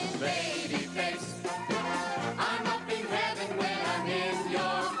pretty face. I'm up in heaven when I'm in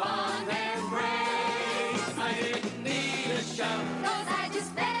your fond embrace. I didn't need a shout, 'cause I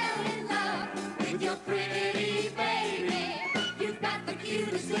just fell in love with your pretty baby. You've got the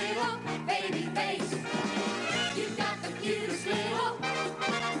cutest little baby face. You've got the cutest little.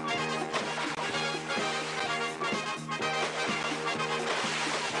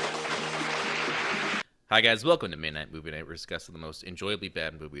 Hi guys, welcome to Midnight Movie Night. We're discussing the most enjoyably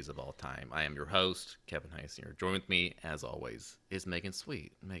bad movies of all time. I am your host, Kevin Heisinger. Join with me, as always, is Megan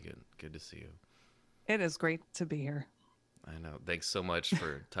Sweet. Megan, good to see you. It is great to be here. I know. Thanks so much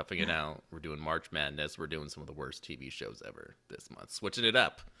for toughing it out. We're doing March Madness. We're doing some of the worst TV shows ever this month. Switching it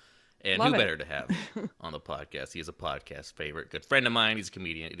up. And Love who it. better to have on the podcast? He is a podcast favorite. Good friend of mine. He's a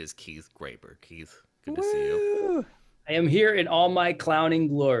comedian. It is Keith Graber. Keith, good to see you. Woo! I am here in all my clowning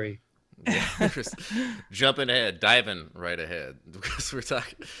glory. Yeah, just jumping ahead, diving right ahead, because we're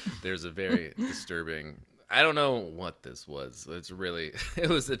talking. There's a very disturbing. I don't know what this was. It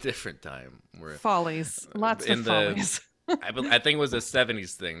was a different time. Where Follies. Lots in of the- follies. I think it was a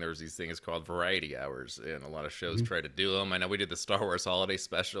 70s thing. There was these things called variety hours, and a lot of shows tried to do them. I know we did the Star Wars Holiday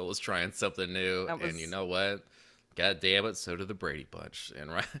Special, was trying something new, and you know what? God damn it, so did the Brady Bunch.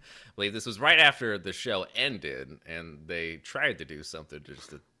 And I believe this was right after the show ended, and they tried to do something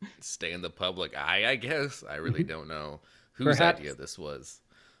just to stay in the public eye, I guess. I really don't know whose idea this was.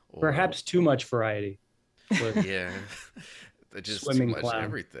 Or, Perhaps too much variety. yeah. Just too Swimming much clown.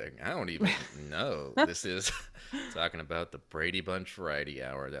 everything. I don't even know. This is talking about the Brady Bunch Variety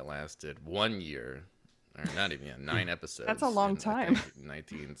Hour that lasted 1 year. Or not even, 9 episodes. That's a long in, I time. think,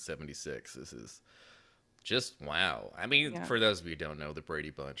 1976. This is just wow. I mean, Yeah. for those of you who don't know, the Brady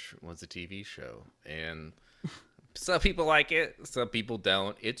Bunch was a TV show. And some people like it, some people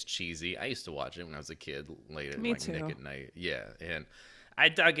don't. It's cheesy. I used to watch it when I was a kid late at Me like Nick too. at Night. Yeah. And I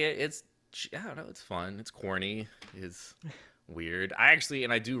dug it. I don't know, it's fun. It's corny. It's weird. I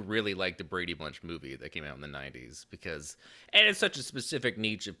do really like the Brady Bunch movie that came out in the 90s and it's such a specific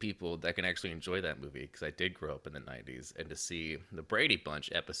niche of people that can actually enjoy that movie because I did grow up in the 90s, and to see the Brady Bunch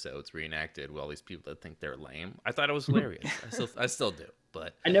episodes reenacted with all these people that think they're lame, I thought it was hilarious. I still do,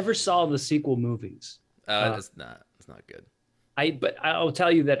 but I never saw the sequel movies. it's not good. But I'll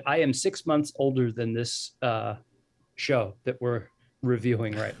tell you that I am 6 months older than this show that we're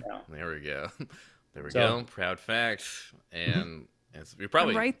reviewing right now. There we go. There we So- go. Proud fact. And you're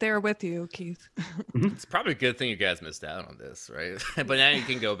probably I'm right there with you, Keith. It's probably a good thing you guys missed out on this, right? But now you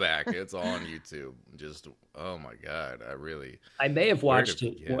can go back. It's all on YouTube. Just, oh my God, I may have Where watched to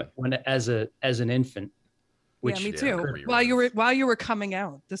it begin? when as an infant. Which yeah, me yeah, too. reruns. While you were coming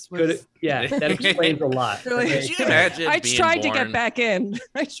out, this was. that explains a lot. Really? Could you imagine I being tried to born get back in.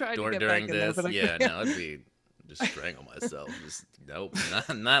 I tried to get during back in there, this? but I Yeah, couldn't. no, it'd be just strangle myself. Just nope,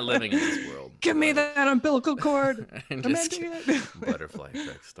 not living in this world. Give me But- that umbilical cord. and I'm just into it. butterfly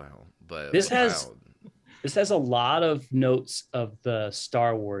effect style. But This wow. This has a lot of notes of the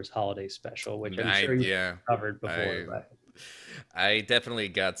Star Wars Holiday Special, which I'm sure you yeah. covered before. I- but I definitely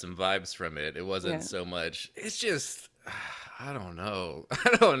got some vibes from it. It wasn't Yeah. so much. It's just, I don't know.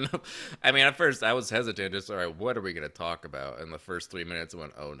 I don't know. I mean, at first I was hesitant. Just all right, what are we gonna talk about? In the first 3 minutes, I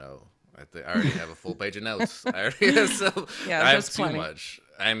went, oh no. I already have a full page of notes. I already have Yeah, I have there's too plenty. much.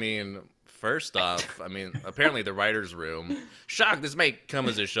 I mean, first off, apparently the writer's room, shock. This may come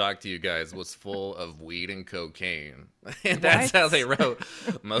as a shock to you guys. Was full of weed and cocaine, and that's What? how they wrote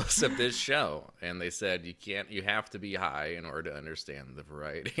most of this show. And they said you have to be high in order to understand the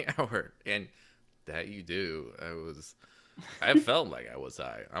variety hour, and that you do. I felt like I was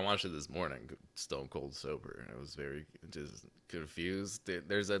high. I watched it this morning, stone cold sober. I was very just confused.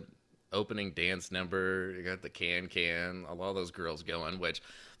 There's a opening dance number. You got the can, all those girls going. Which,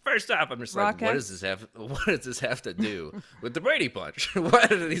 first off, I'm just like, what Rockettes. does this have? What does this have to do with the Brady Bunch?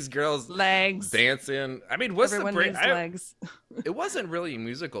 What are these girls Legs. dancing? I mean, what's Everyone the needs legs. It wasn't really a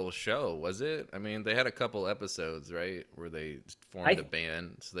musical show, was it? I mean, they had a couple episodes, right, where they formed a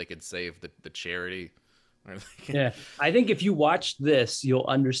band so they could save the charity. yeah, I think if you watch this, you'll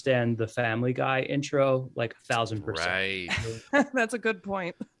understand the Family Guy intro like 1,000%. Right. That's a good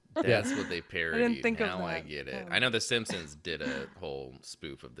point. That's what they parodied. think of Now I that. get it. Yeah. I know The Simpsons did a whole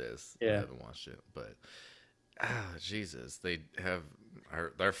spoof of this. I Yeah. haven't watched it, but Jesus, they have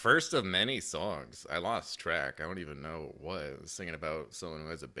our first of many songs. I lost track. I don't even know what. I was singing about someone who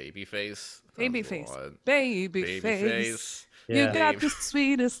has a baby face. Baby face. Baby face. face. You Yeah. got the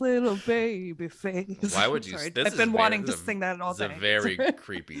sweetest little baby face. Why would you? Sorry, this I've is been very- wanting to this is a- sing that all It's a day. very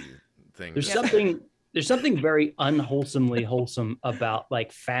creepy thing. There's to something very unwholesomely wholesome about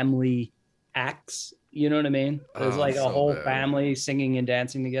like family acts You know what I mean? There's Oh, like a so whole bad. family singing and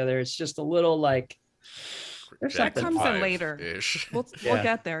dancing together. It's just a little like there's That something comes in off. later. Ish. We'll Yeah.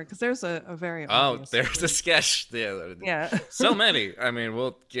 get there because there's a very Oh, obvious there's a reason. sketch. Yeah. Yeah. So many. I mean,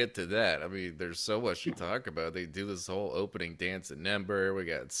 we'll get to that. I mean, there's so much to talk about. They do this whole opening dance in Ember. We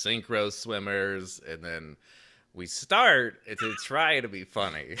got synchro swimmers, and then we start to try to be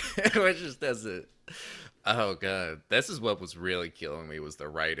funny, which just doesn't. Oh god, this is what was really killing me was the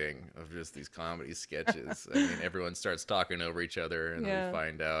writing of just these comedy sketches. I mean, everyone starts talking over each other, and then Yeah. we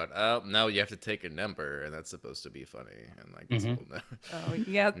find out, oh no, you have to take a number, and that's supposed to be funny. And like, this Mhm. will Oh,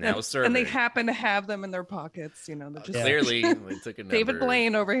 yeah. Now and they serving. happen to have them in their pockets. You know, they're just Yeah. clearly they took a number. David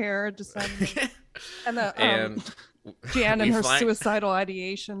Blaine over here decided. And and Jan we and her find- suicidal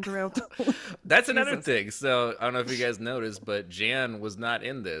ideation throughout the. That's another Jesus. thing. So I don't know if you guys noticed, but Jan was not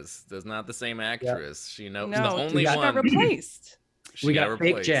in this. There's not the same actress. She knows the No, only she got one. replaced. She We got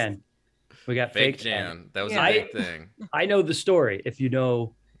fake replaced. Jan. We got Fake fake Jan. That was Yeah. a big thing. I know the story. If you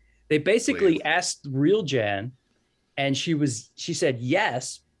know, they basically Please. asked real Jan, and she said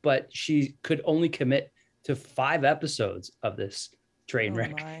yes, but she could only commit to 5 episodes of this train Oh,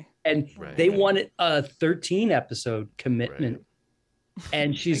 wreck, my. and Right. they wanted a 13 episode commitment.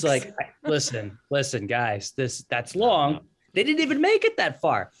 And she's Thanks. like, listen, guys, that's long. They didn't even make it that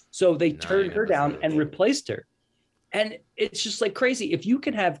far, so they 9 turned her down and episodes. replaced her. And it's just like crazy. If you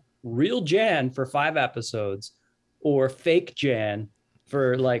can have real Jan for 5 episodes or fake Jan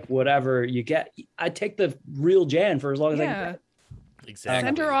for like whatever you get, I'd take the real Jan for as long as I Yeah. can. Exactly.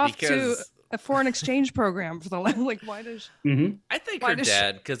 Send her off to Because a foreign exchange program for the like. Why does? Mhm. I think Why her does she-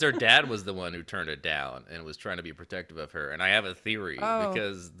 dad, because her dad was the one who turned it down and was trying to be protective of her. And I have a theory Oh.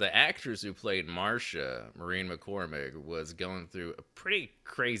 because the actress who played Marcia, Maureen McCormick, was going through a pretty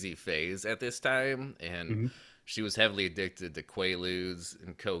crazy phase at this time, and Mhm. she was heavily addicted to Quaaludes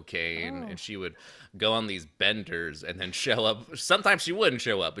and cocaine, Oh. and she would go on these benders and then show up. Sometimes she wouldn't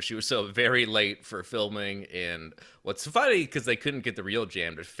show up, but she was so very late for filming. And what's funny, because they couldn't get the real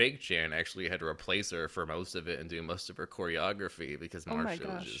Jan, but fake Jan actually had to replace her for most of it and do most of her choreography because Oh my Marcia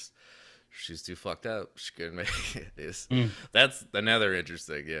was gosh. just she's too fucked up. She couldn't make it. Mm. That's another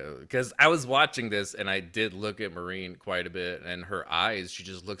interesting, yeah. Because I was watching this and I did look at Maureen quite a bit, and her eyes, she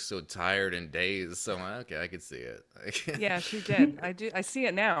just looks so tired and dazed. So I'm like, okay, I could see it. Yeah, she did. I see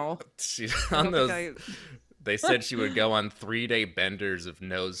it now. She I on don't those. think They said she would go on 3-day benders of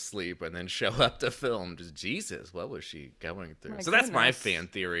no sleep and then show up to film. Just Jesus, what was she going through? My So that's my goodness. fan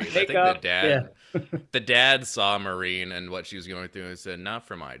theory. I Make think up, the dad saw Maureen and what she was going through and said, "Not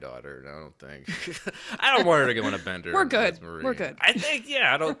for my daughter. I don't think. I don't want her to go on a bender." We're as good. Maureen." We're good. I think,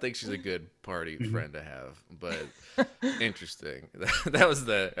 yeah, I don't think she's a good party friend to have, but interesting. That was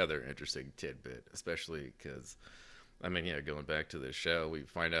the other interesting tidbit, especially because. I mean, yeah, going back to the show, we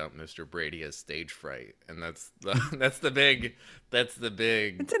find out Mr. Brady has stage fright, and that's the big.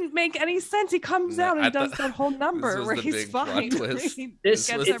 It didn't make any sense. He comes No, out and I does thought- that whole this number was where the he's big plot fine. twist. He This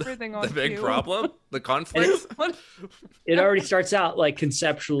gets was everything on the big cue. problem, the conflict. What? It already starts out like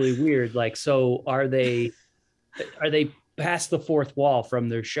conceptually weird. Like, so are they past the fourth wall from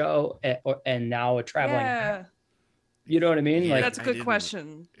their show and now a traveling? Yeah, You know what I mean? Yeah, Like, that's a I good didn't-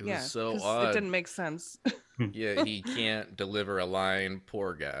 question. it was Yeah, so 'cause odd. It didn't make sense. Yeah, he can't deliver a line,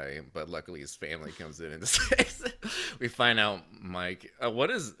 poor guy. But luckily, his family comes in and says, we find out Mike.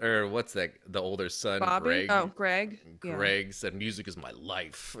 What's that? The older son, Bobby? Greg. Oh, Greg. Yeah. Greg said, "Music is my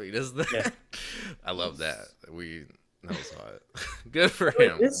life." He does that. Yeah. I love that. That was hot. Good for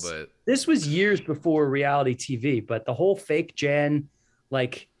Wait, him. this- But this was years before reality TV, but the whole fake Jan,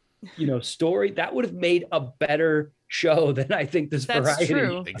 like, story that would have made a better show than I think this That's variety.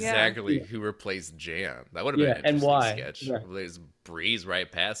 true. exactly Yeah. who replaced Jan? That would have been Yeah, an and interesting why? sketch. Yeah. They just breeze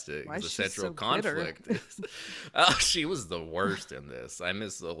right past it. 'Cause Why the is she central so bitter? conflict is, oh, she was the worst in this. I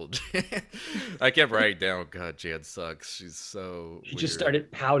miss the old Jan. I kept writing down, God, Jan sucks. She's so She just weird.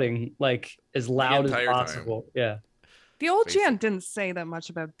 started pouting like as loud as entire time. possible. Yeah. The old Basic- Jan didn't say that much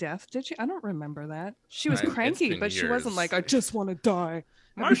about death, did she? I don't remember that. She was It's cranky, been but she wasn't years. like, I just want to die.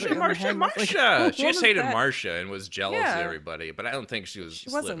 Marsha. Everybody on the hand, like, She what just was hated that? Marsha and was jealous Yeah. of everybody, but I don't think she was She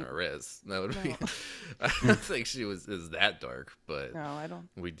slitting wasn't- her wrist. That would be. No. I don't think she is that dark, but No, I don't.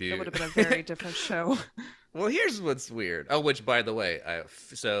 we do. That would have been a very different show. Well, here's what's weird. Oh, which by the way,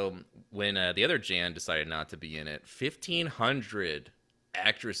 so when the other Jan decided not to be in it, 1,500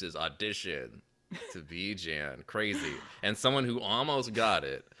 actresses auditioned to be Jan. Crazy. And someone who almost got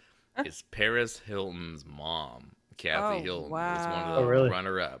it is Paris Hilton's mom. Kathy Oh, Hilton was one wow. of Oh, the really?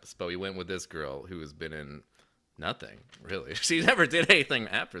 runner-ups, but we went with this girl who has been in nothing really. She never did anything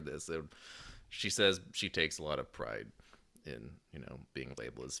after this. She says she takes a lot of pride in, being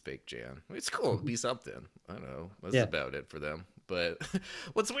labeled as fake Jan. It's cool. It'd be something. I don't know. That's Yeah. about it for them. But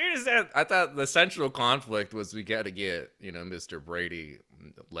what's weird is that I thought the central conflict was we got to get, Mr. Brady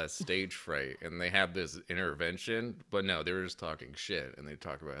less stage fright. And they have this intervention. But no, they were just talking shit. And they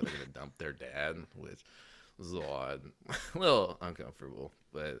talk about how they're going to dump their dad, which was a little odd, a little uncomfortable.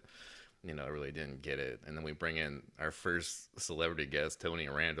 But, I really didn't get it. And then we bring in our first celebrity guest, Tony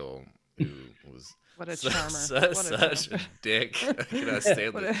Randall, who was What a charmer. such a dick. I cannot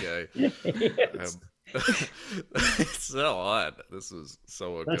stand What this guy. Yes. It's so odd. This was so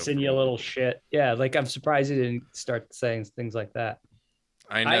uncomfortable. Listen, you little shit. Yeah, like I'm surprised he didn't start saying things like that.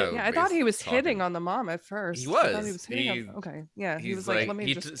 I know. Yeah, I thought he was talking- hitting on the mom at first. He I thought was. he was hitting on, okay. Yeah. He he's was like, like- let me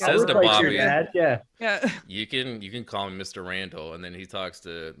he just says get to over Like it." Bobby- your dad, yeah. Yeah. You can call me Mr. Randall, and then he talks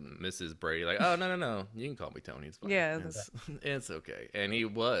to Mrs. Brady like, "Oh no, you can call me Tony. It's fine. Yeah, it's okay." And he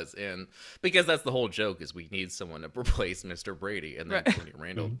was, and because that's the whole joke is we need someone to replace Mr. Brady, and then Right. Tony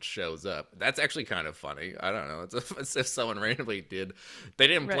Randall shows up. That's actually kind of funny. I don't know. It's as if someone randomly did. They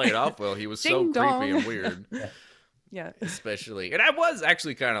didn't play Right. it off well. He was so Ding creepy dong. and weird. Yeah. Especially, and I was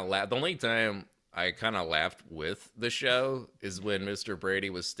actually kind of the only time I kind of laughed with the show is when Mr. Brady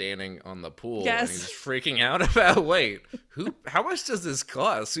was standing on the pool and Yes. he's freaking out about, wait, how much does this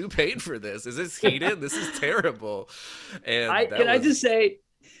cost? Who paid for this? Is this heated? This is terrible. And I just say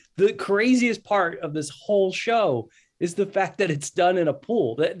the craziest part of this whole show is the fact that it's done in a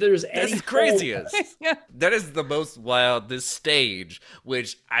pool. That there's that's any the craziest. Yeah. That is the most wild. This stage,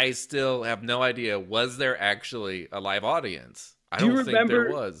 which I still have no idea, was there actually a live audience? I Do you don't think there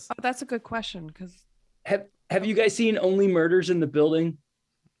remember- was. Oh, that's a good question because Have you guys seen Only Murders in the Building?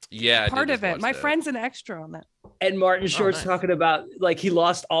 Yeah, I did part just of it. watch My that. friend's an extra on that. And Martin Short's nice. talking about like he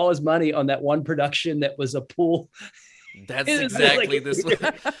lost all his money on that one production that was a pool. That's It's exactly like- this.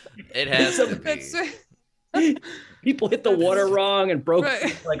 It has to be. It's, People hit the water wrong and broke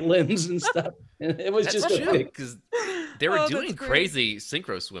Right. like limbs and stuff. And it was That's just a true big. because they were Oh, doing that's great. crazy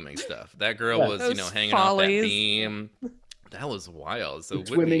synchro swimming stuff. That girl Yeah. was, Those hanging off that follies. beam. That was wild. So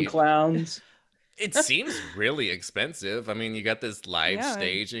Swimming Whitney, clowns. it seems really expensive. I mean, you got this live Yeah.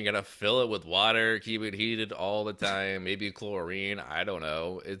 stage and you got to fill it with water, keep it heated all the time, maybe chlorine. I don't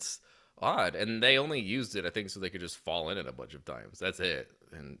know. It's odd. And they only used it, I think, so they could just fall in it a bunch of times. That's it.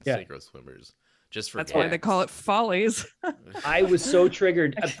 And Yeah. synchro swimmers. Just for that's why they gags. call it follies. I was so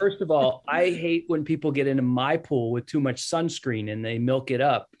triggered. First of all, I hate when people get into my pool with too much sunscreen and they milk it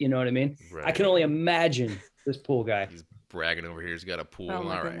up. You know what I mean? I Right. can only imagine this pool guy. He's bragging over here. He's got a pool. Oh, All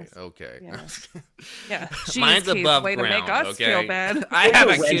my right. goodness. Okay. Yeah. Yeah. Mine's Jeez, Keith, above way ground. to make us okay. feel bad. I It's have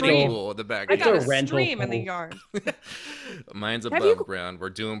a a kiddie rental. pool in the back. I It's got a a rental stream in the pool. yard. Mine's Have above you- ground. We're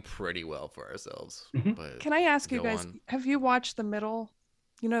doing pretty well for ourselves. Mhm. But Can I ask you Go guys, on. have you watched The Middle?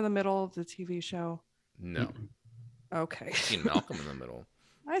 You know The Middle, the TV show? no, Okay. I've seen Malcolm in the Middle.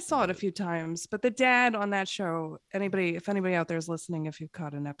 I saw it a few times, but the dad on that show, if anybody out there is listening, if you've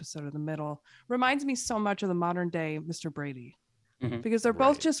caught an episode of The Middle, reminds me so much of the modern day Mr. Brady Mhm. because they're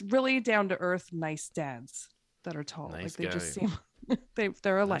both Right. just really down to earth, nice dads that are tall. Nice like they just guy. seem they're That's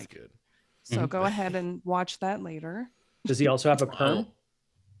alike. good. So Mhm. go ahead and watch that later. Does he also have a perm? Oh.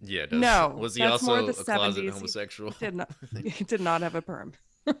 Yeah. Does, No, Was he that's more also the a closet 70s. homosexual? Did not he did not have a perm.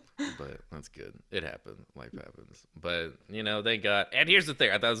 But that's good. It happened. Life happens. But they got. And here's the thing.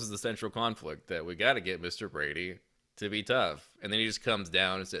 I thought this was the central conflict that we got to get Mr. Brady to be tough, and then he just comes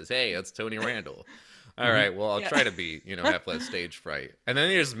down and says, "Hey, that's Tony Randall." All right. Well, I'll Yeah. try to be, have less stage fright, and then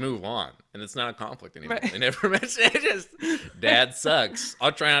they just move on, and it's not a conflict anymore. Right. They never mention it. Just Dad sucks.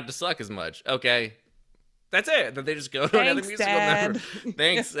 I'll try not to suck as much. Okay. That's it. Then they just go to another Thanks, musical Dad. number.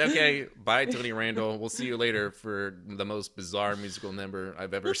 Thanks. Okay. Bye, Tony Randall. We'll see you later for the most bizarre musical number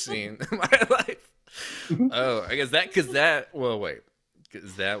I've ever seen in my life. Oh, I guess well, wait.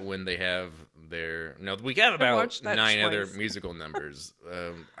 Is that when they have their. No, we got about watched that 9 other twice. musical numbers.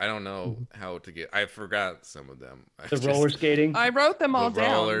 I don't know how to get. I forgot some of them. I The just- roller skating? I wrote them all the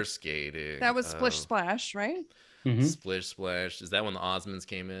down. roller skating. That was Splish Oh, Splash, right? Mhm. Splish Splash. Is that when the Osmonds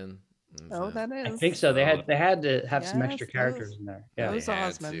came in? Is Oh, that is. I think so. They had to have some Yes, extra those- characters in there. Yeah. Those They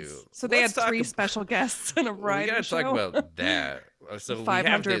had Osmonds. to. So they Let's had talk 3 ab- special guests in a We variety gotta show. talk about that. So we have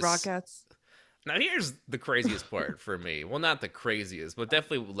 500 this- Rockettes. Now here's the craziest part for me. Well, not the craziest, but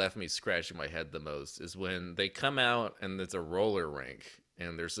definitely left me scratching my head the most is when they come out and it's a roller rink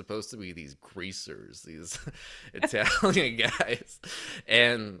and they're supposed to be these greasers, these Italian guys,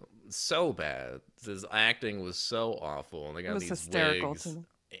 and so bad. His acting was so awful, and they It got was these hysterical wigs. to me.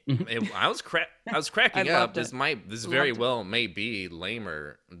 I was cracking I up. loved This it. this Loved very it. well may be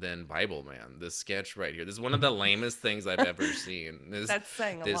lamer than Bible Man. This sketch right here. This is one of the lamest things I've ever seen. That's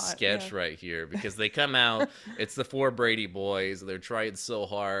saying a This lot. sketch yeah. right here, because they come out. It's the four Brady boys. They're trying so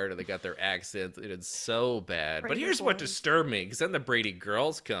hard, and they got their accents. It is so bad. But Brady here's what boys. disturbed me, because then the Brady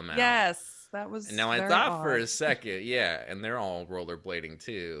girls come out. Yes, that was. And now I very thought for odd. a second, yeah, and they're all rollerblading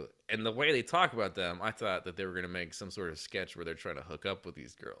too. And the way they talk about them, I thought that they were going to make some sort of sketch where they're trying to hook up with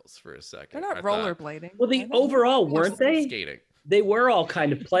these girls for a second. They're not I thought- rollerblading. Well, are the they? overall weren't they? Skating. They were all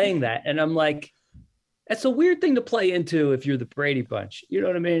kind of playing that, and I'm like, that's a weird thing to play into if you're the Brady Bunch. You know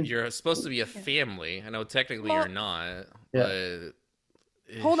what I mean? You're supposed to be a family. I know technically Well- you're not, Yeah.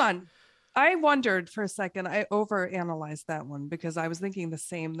 but Hold on. I wondered for a second. I overanalyzed that one because I was thinking the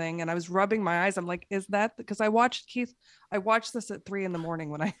same thing and I was rubbing my eyes. I'm like, is that because I watched this at 3 a.m.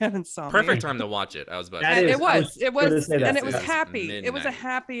 when I had insomnia. Perfect time to watch it. I was about That to And say. is- it I was, was it gonna was, say that. and it was It's happy. It was a midnight.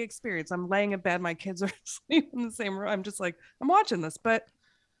 happy experience. I'm laying in bed, my kids are asleep in the same room. I'm just like, I'm watching this. But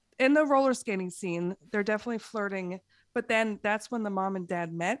in the roller skating scene, they're definitely flirting. But then that's when the mom and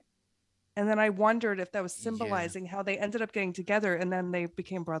dad met. And then I wondered if that was Yeah. symbolizing how they ended up getting together and then they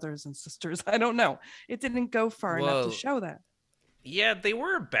became brothers and sisters. I don't know. It didn't go far enough Well, to show that. Yeah, they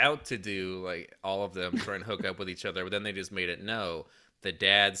were about to do like all of them trying to hook up with each other, but then they just made it no. The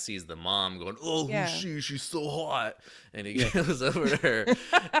dad sees the mom going, "Oh, Yeah. who's she? She's so hot," and he Yeah. goes over to her,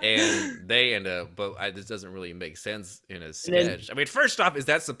 and they end up. But this doesn't really make sense in a then- sketch. I mean, first off, is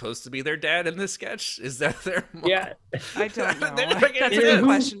that supposed to be their dad in this sketch? Is that their mom? Yeah. I don't know. They didn't make any That's a sense. good Who-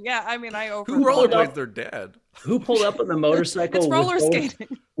 question. Yeah, I mean, I over. Who rolled rollerblades up- their dad? Who pulled up on the motorcycle It's with roller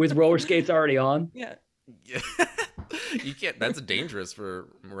skating. with roller skates already on? Yeah. Yeah. You can't. That's dangerous for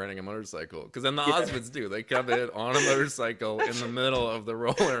renting a motorcycle. Because then the Yeah. Osmonds do. They come in on a motorcycle in the middle of the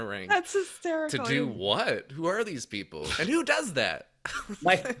roller rink. That's To hysterical. do what? Who are these people? And who does that?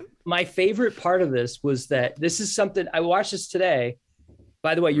 My favorite part of this was that this is something I watched this today.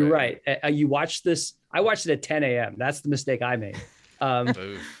 By the way, you're right. You watched this. I watched it at 10 a.m. That's the mistake I made.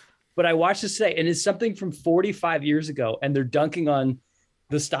 Oof. But I watched this today, and it's something from 45 years ago, and they're dunking on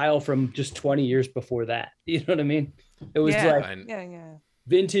the style from just 20 years before that. You know what I mean? It was Yeah. like I- Yeah.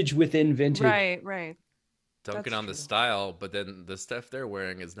 vintage within vintage. Right. Dunking That's on the true. style, but then the stuff they're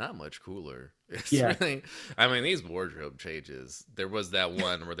wearing is not much cooler. It's Yeah. really, I mean, these wardrobe changes. There was that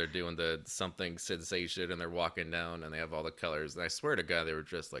one where they're doing the something sensation and they're walking down and they have all the colors. And I swear to God, they were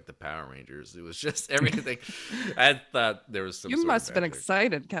dressed like the Power Rangers. It was just everything. I thought there was some. You sort of must have been magic.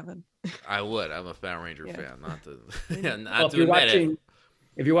 excited, Kevin. I would. I'm a Power Ranger Yeah. fan, not to, yeah, not Well, to admit it.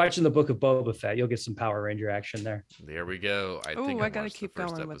 if you're watching the Book of Boba Fett, you'll get some Power Ranger action there. There we go. I Ooh, think I I gotta watched keep the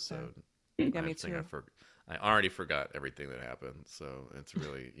first going with that. episode. Yeah, I me think too. I already forgot everything that happened, so it's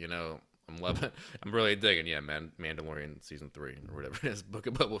really, I'm loving. I'm really digging. Yeah, Mandalorian season 3 or whatever it is. Book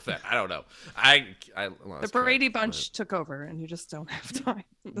of Boba Fett. I don't know. I The lost Brady track, Bunch took over, and you just don't have time.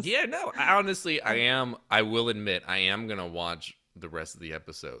 but- Yeah, no. Honestly, I will admit, I am gonna watch the rest of the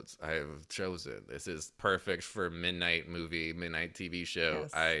episodes. I have chosen. This is perfect for midnight TV show.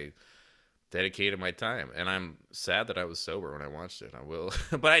 Yes. I dedicated my time, and I'm sad that I was sober when I watched it. I will,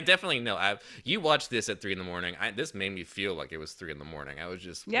 but I definitely know. You watched this at 3 a.m. This made me feel like it was 3 a.m. I was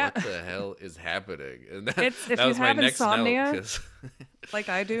just, Yeah. what the hell is happening? And that, It's- if that you was my have next note, insomnia, 'cause- Like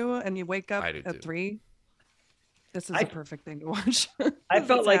I do, and you wake up I do too. at 3. This is I- a perfect thing to watch. I It's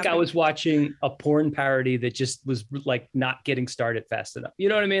felt like I happening. was watching a porn parody that just was like not getting started fast enough. You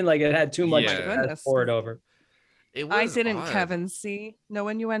know what I mean? Like it had too much Yeah. to Goodness. pour it over. it I was didn't, odd. Kevin. See, no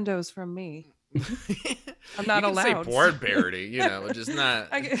innuendos from me. I'm not you can allowed. say porn parody, just not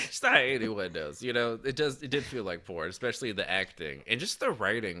I get- just not anyone knows. It did feel like porn, especially the acting. And just the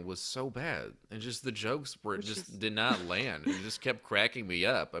writing was so bad. And just the jokes Which is- did not land. It just kept cracking me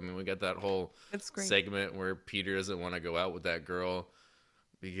up. I mean, we got that whole It's great. segment where Peter doesn't want to go out with that girl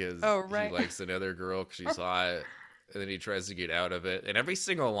because Oh, right. he likes another girl because she's hot. And then he tries to get out of it. And every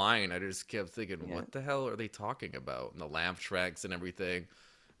single line, I just kept thinking, Yeah. what the hell are they talking about? And the laugh tracks and everything.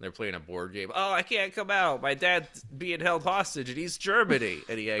 They're playing a board game. Oh, I can't come out. My dad's being held hostage in East Germany.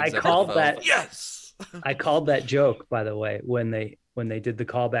 And he hangs I up the called phone. that- Yes. I called that joke, by the way, when they did the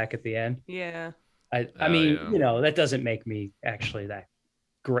callback at the end. Yeah. I Oh, mean, yeah. that doesn't make me actually that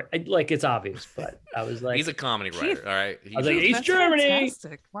great. Like it's obvious, but I was like, He's a comedy writer, all right? I was like, East That's Germany.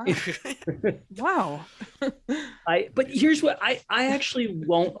 fantastic. Wow. Wow. But here's what I actually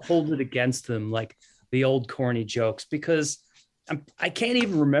won't hold it against them, like the old corny jokes, because I can't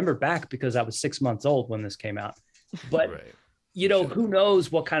even remember back because I was 6 months old when this came out. But right. who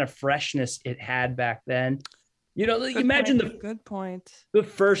knows what kind of freshness it had back then. You Good imagine point. Good point. the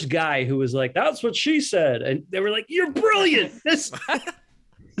first guy who was like, "That's what she said," and they were like, "You're brilliant." This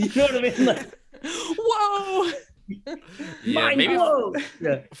You know what I mean? Like, Whoa. Yeah, mind maybe blown.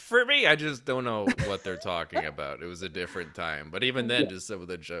 Yeah. for me, I just don't know what they're talking about. It was a different time, but even then, Yeah. just some of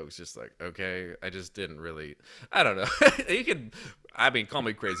the jokes, just like, okay, I just didn't really. I don't know. You can, I mean, call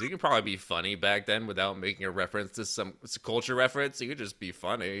me crazy. You can probably be funny back then without making a reference to some culture reference. You could just be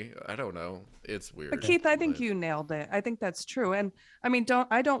funny. I don't know. It's weird. But Keith, I think but- you nailed it. I think that's true. And I mean,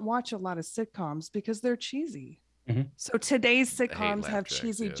 I don't watch a lot of sitcoms because they're cheesy. Mhm. So today's hate sitcoms laugh have tracks,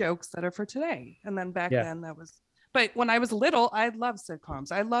 cheesy yeah. jokes that are for today. And then back Yeah. then that was. But when I was little, I loved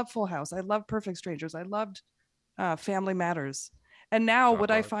sitcoms. I loved Full House. I loved Perfect Strangers. I loved Family Matters. And now, would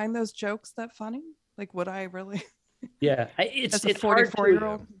I Pop-Up. find those jokes that funny? Like, would I really? Yeah. It's As a it's hard to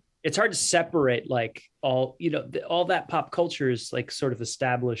 44-year-old. it's hard to separate like all all that pop culture is like sort of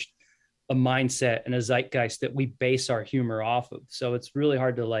established a mindset and a zeitgeist that we base our humor off of. So it's really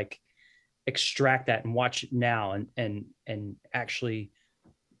hard to like extract that and watch it now and actually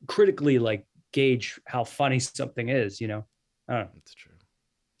critically like gauge how funny something is. I don't know. It's true.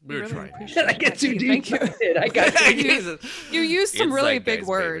 We were Really trying. appreciate I get too Thank deep. you. I got too deep. Jesus. You used some It's really like big guys,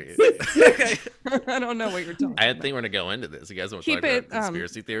 words. baby. I don't know what you're talking I about. didn't think we're gonna go into this. You guys want to Keep talk it, about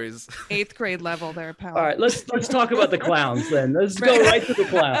conspiracy theories? 8th grade level there, pal. All right, let's talk about the clowns then. Let's go right to the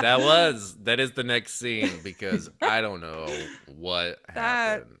clowns. That is the next scene because I don't know what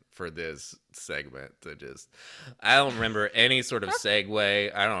happened for this segment I don't remember any sort of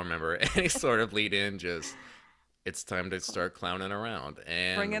segue. I don't remember any sort of lead in. Just it's time to start clowning around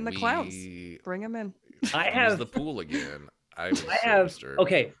and Bring in the clowns. Bring them in. I use have the pool again. I was I so have disturbed.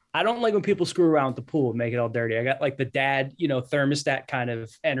 okay. I don't like when people screw around with the pool and make it all dirty. I got like the dad, thermostat kind of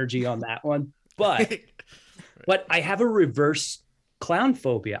energy on that one. But I have a reverse clown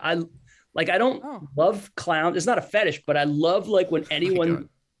phobia. I don't Oh. love clown. It's not a fetish, but I love like when God.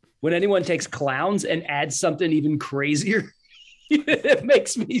 anyone takes clowns and adds something even crazier. It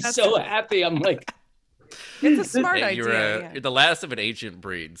makes me That's so a- happy. I'm like, It's a smart Hey, idea. yeah. you're the last of an ancient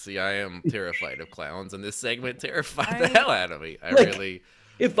breed. See, I am terrified of clowns, and this segment terrified the I- hell out of me. I Like- really.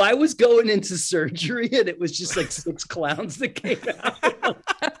 if I was going into surgery and it was just like 6 clowns that came out,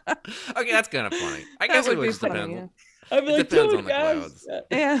 Okay, that's kind of funny. I That guess it would be just funny, depends. I'd be It like, depends dude, on the guys. clowns.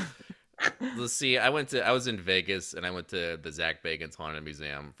 Yeah. Let's see. I was in Vegas and I went to the Zach Bagans Haunted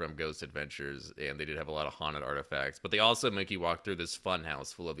Museum from Ghost Adventures, and they did have a lot of haunted artifacts. But they also make you walk through this fun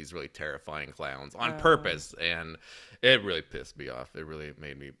house full of these really terrifying clowns on Oh. purpose, and it really pissed me off. It really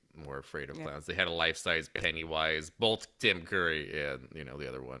made me more afraid of Yeah. clowns. They had a life-size Pennywise, both Tim Curry and the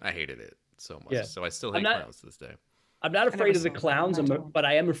other one. I hated it so much. Yeah. So I still I'm hate not- clowns to this day. I'm not never afraid of the saw it. clowns, Not at all. but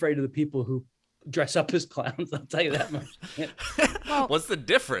I am afraid of the people who dress up as clowns. I'll tell you that much. Well, What's the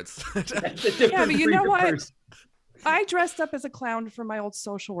difference? That's a different but you breed know of what? person. I dressed up as a clown for my old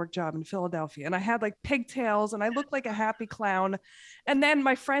social work job in Philadelphia, and I had like pigtails and I looked like a happy clown. And then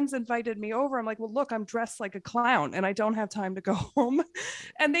my friends invited me over. I'm like, well, look, I'm dressed like a clown and I don't have time to go home.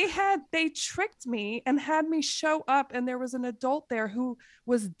 And they tricked me and had me show up. And there was an adult there who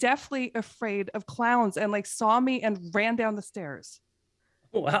was deathly afraid of clowns and like saw me and ran down the stairs.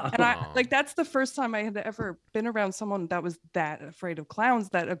 Wow. And I Aw. like that's the first time I had ever been around someone that was that afraid of clowns,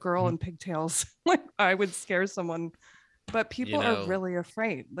 that a girl in pigtails, like I would scare someone. But people know, are really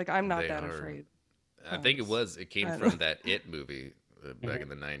afraid. Like I'm not they that are. afraid. I think it came I- from that It movie back in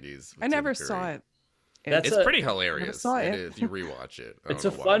the 90s. with I never Tim saw Curry. it. That's It's a- pretty hilarious saw it it. is, if you rewatch it. I It's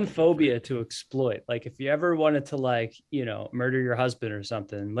don't a know why. fun phobia to exploit. Like if you ever wanted to like, murder your husband or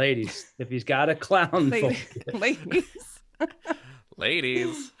something, ladies, if he's got a clown Lady- phobia, Ladies,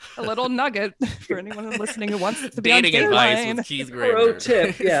 Ladies, a little nugget for anyone listening who wants to be on dating advice Dateline. with Keith pro Graver.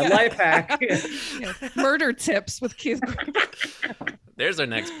 tip, life hack. Yeah, murder tips with Keith. There's our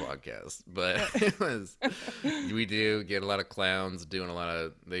next podcast. But it was, we do get a lot of clowns doing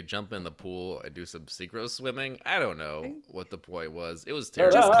they jump in the pool and do some synchro swimming. I don't know what the point was. It was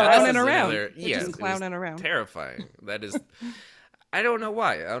terrible. Just And this clowning is around. another- They're yes, just it was clowning around. terrifying. That is. I don't know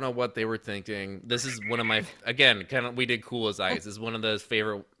why. I don't know what they were thinking. This is one of my, again, we did Cool as Ice. This is one of the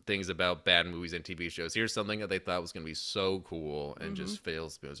favorite things about bad movies and TV shows. Here's something that they thought was going to be so cool and just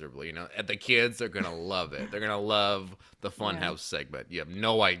fails miserably. And the kids are going to love it. They're going to love the Funhouse segment. You have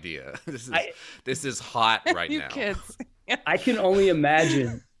no idea. This is hot right You now. kids. I can only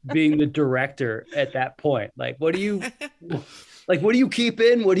imagine being the director at that point. Like, what do you keep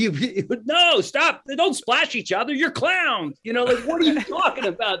in? What do you, no, stop. Don't splash each other. You're clowns. What are you talking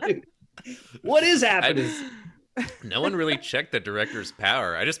about, dude? What is happening? No one really checked the director's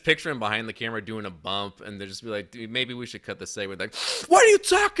power. I just picture him behind the camera doing a bump, and they'll just be like, dude, maybe we should cut the segment. Like, what are you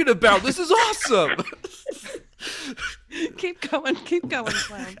talking about? This is awesome. Keep going,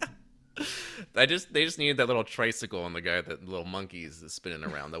 clown. they just needed that little tricycle and the guy that little monkeys is spinning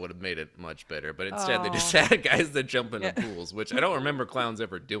around. That would have made it much better. But instead, they just Oh. had guys that jump into Yeah. pools, which I don't remember clowns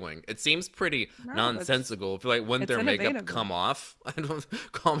ever doing. It seems pretty No, nonsensical. I feel like wouldn't it's their makeup innovative, come though. off? I don't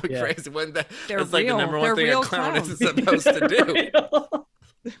call me Yeah. crazy. Wouldn't that? They're That's like the real. number They're one thing a real clown is clowns. supposed to do.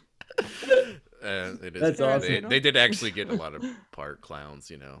 It is. That's They, awesome. they did actually get a lot of part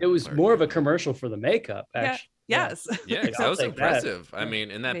clowns, It was part more of a human. commercial for the makeup, Yeah. actually. Yes. Yeah, 'cause that I'll was take that. impressive. I Yeah.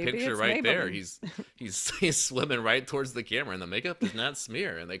 mean, in that Maybe picture it's right there, Maybelline. he's swimming right towards the camera, and the makeup does not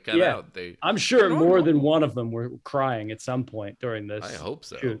smear, and they cut Yeah. out. I'm sure Normal. more than one of them were crying at some point during this. I hope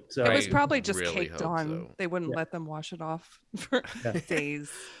so. shoot. So It was I probably just really caked hope on. so. They wouldn't Yeah. let them wash it off for Yeah.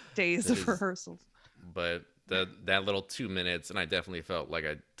 days It of is- rehearsals. But that little 2 minutes, and I definitely felt like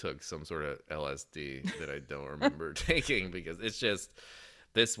I took some sort of LSD that I don't remember taking, because it's just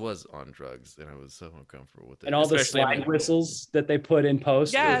this was on drugs, and I was so uncomfortable with it. and all the Especially, I slide mean, whistles that they put in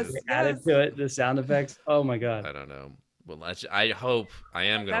post, Yes, they added yes. to it, the sound effects. Oh my god! I don't know. Well, I hope I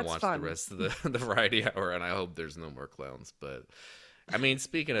am gonna That's watch fun. the rest of the variety hour, and I hope there's no more clowns. But I mean,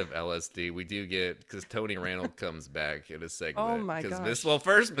 speaking of LSD, we do get, because Tony Randall comes back in a segment. Oh my 'cause gosh. Well,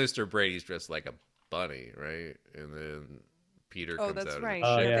 first Mr. Brady's dressed like a bunny, right? And then Peter Oh, comes that's out as right. a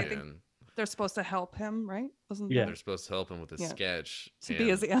Oh, Yeah, yeah. they think chicken. they're supposed to help him, right? Wasn't Yeah. that- They're supposed to help him with a Yeah. sketch. To be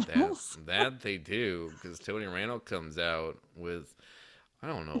as and animals. That they do, because Tony Randall comes out with, I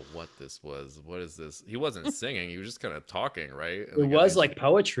don't know what this was. What is this? He wasn't singing. He was just kind of talking, right? It was like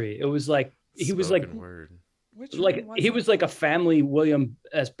poetry. It was like he was like word. Which like one he it? was like a family William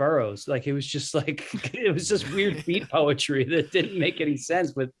S. Burroughs. Like it was just like it was just weird beat poetry that didn't make any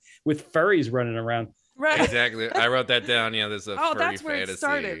sense with furries running around. right. Exactly. I wrote that down. Yeah, there's a Oh, furry that's where fantasy. it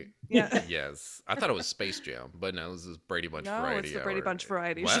started. Yeah. Yes. I thought it was Space Jam, but no, this is Brady Bunch No, Variety it's the Brady Hour. Bunch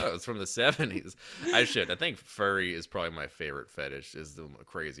Variety Wow, Show. it's from the 70s. I think furry is probably my favorite fetish, is the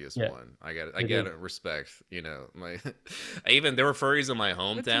craziest Yeah. one. I It got is. to respect, my there were furries in my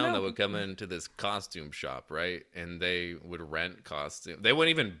Good to hometown know. that would come into this costume shop, right? And they would rent costumes. They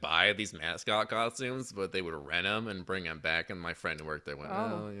wouldn't even buy these mascot costumes, but they would rent them and bring them back. And my friend who worked there went, Oh.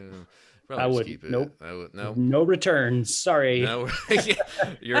 "Oh, yeah, I probably just wouldn't. keep it." Nope. I would, no. No returns. Sorry. No,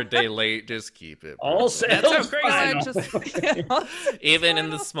 you're a day late. Just keep it. All bro. That's how sales crazy. final. Even in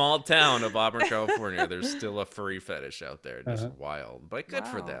the small town of Auburn, California, there's still a furry fetish out there. Just Uh-huh. wild, but good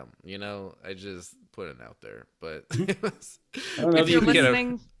for Wow. them. I just put it out there. But I don't know if If you you're can get a-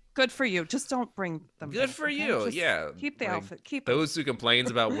 listening, good for you. Just don't bring them. good back, for okay? you. Just Yeah. Keep the like, outfit. Keep it. Those who if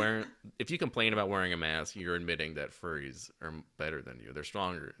you complain about wearing a mask, you're admitting that furries are better than you. They're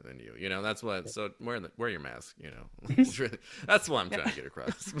stronger than you. That's what. So wear your mask. It's really, that's what I'm trying to get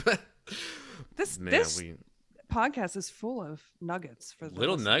across. But This man, this we podcast is full of nuggets for the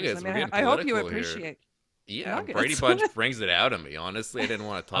Little listeners. nuggets. I, We're mean, getting I hope you political here. appreciate. Yeah, Nuggets. Brady Bunch brings it out of me. Honestly, I didn't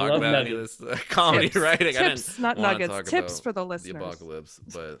want to I talk love about any of nuggets. this comedy Tips. writing. I Tips, didn't not wanna nuggets. talk Tips about for the the listeners. apocalypse,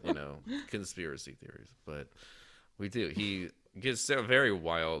 but conspiracy theories. But we do. He gets a very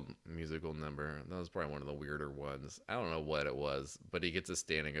wild musical number. That was probably one of the weirder ones. I don't know what it was, but he gets a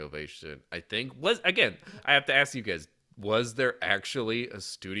standing ovation. I think I have to ask you guys: was there actually a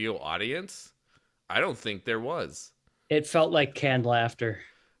studio audience? I don't think there was. It felt like canned laughter.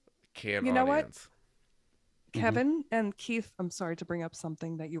 Can You know what? audience. Kevin and Keith, I'm sorry to bring up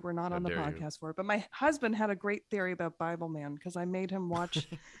something that you were not How on the dare you. podcast for, but my husband had a great theory about Bible Man because I made him watch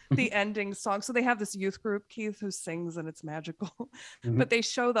the ending song. So they have this youth group, Keith, who sings and it's magical, Mhm. but they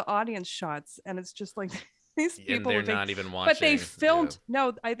show the audience shots and it's just like these And people they're were being- not even watching. but they Yeah. filmed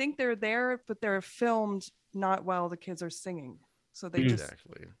no, I think they're there, but they're filmed not while the kids are singing. So they just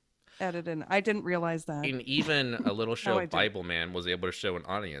Exactly. edit in. I didn't realize that. And even a little show, I did. Bible Man, was able to show an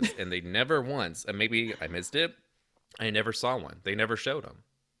audience, and they never once, and maybe I missed it, I never saw one. They never showed them,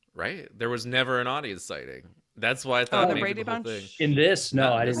 right? There was never an audience sighting. That's why I thought the maybe Brady the whole Bunch? thing. In this, no,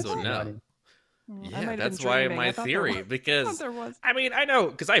 Not I in didn't this see one, the no. audience. I might Yeah, have been that's why dreaming. my I thought there theory, was- I because thought there was. I mean, I know,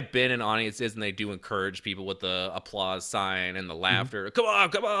 because I've been in audiences and they do encourage people with the applause sign and the laughter. Come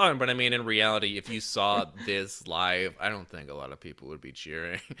on. But I mean, in reality, if you saw this live, I don't think a lot of people would be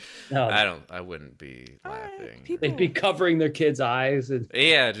cheering. No. I wouldn't be laughing. people- They'd be covering their kids' eyes. And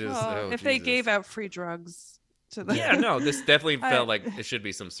Yeah, just Oh, oh, if they Jesus. gave out free drugs to the Yeah, no, this definitely I- felt like it should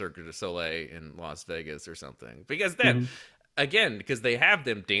be some Cirque du Soleil in Las Vegas or something. Because then, again, because they have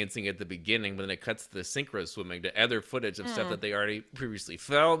them dancing at the beginning, but then it cuts to the synchro swimming to other footage of stuff that they already previously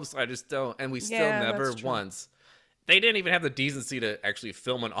filmed. So I just don't, and we still Yeah, never that's true. once. They didn't even have the decency to actually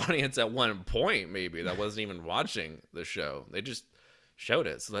film an audience at one point, maybe that wasn't even watching the show. They just showed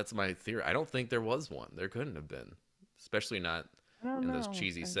it. So that's my theory. I don't think there was one. There couldn't have been, especially not I don't in those know.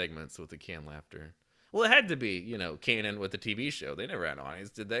 cheesy segments with the canned laughter. Well, it had to be, Kanan with the TV show. They never had an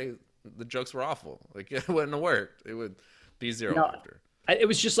audience, did they? the jokes were awful. Like it wouldn't have worked. It would be zero No. laughter. It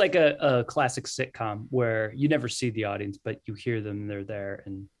was just like a classic sitcom where you never see the audience, but you hear them, they're there,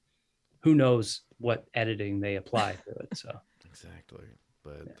 and who knows what editing they apply to it. So Exactly.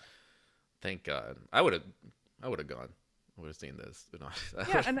 But thank God. I would have gone. I would have seen this.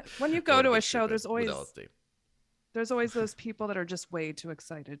 Yeah, and when you go to a show, there's always those people that are just way too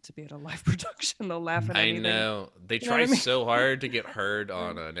excited to be at a live production. They'll laugh at I anything. know they You know what try I mean? so hard to get heard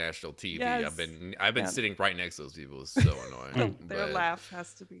on national TV. Yes. I've been Yeah. sitting right next to those people. It's so annoying. Their But laugh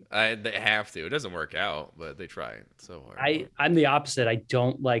has to be. they have to. It doesn't work out, but they try so hard. I'm the opposite. I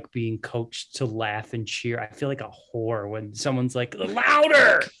don't like being coached to laugh and cheer. I feel like a whore when someone's like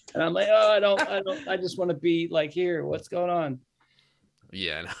louder, and I'm like, oh, I just want to be like, here, what's going on?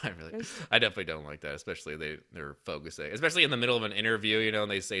 Yeah, no, I definitely don't like that, especially they're focusing, especially in the middle of an interview,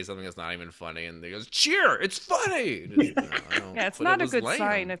 and they say something that's not even funny, and they goes, cheer, it's funny. Just, I don't- Yeah, it's but not it a was good lame.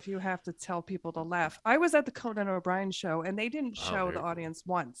 sign if you have to tell people to laugh. I was at the Conan O'Brien show, and they didn't Oh, show very the cool. audience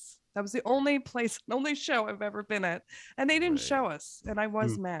once. That was the only show I've ever been at, and they didn't Right. show us, and I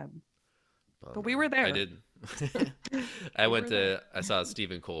was mad. But we were there. I did. I saw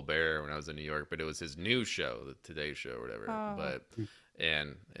Stephen Colbert when I was in New York, but it was his new show, the Today Show or whatever. Oh.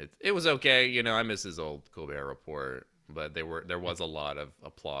 And it was okay. I miss his old Colbert Report, but there was a lot of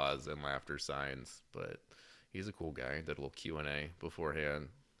applause and laughter signs. But he's a cool guy. Did a little Q&A beforehand.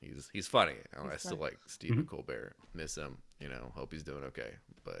 He's funny. I still like Stephen Colbert. Miss him. Hope he's doing okay.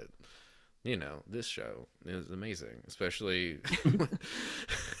 But this show is amazing, especially.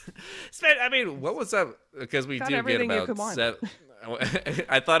 I mean, what was up? Because we Got do get everything you about could want. 7.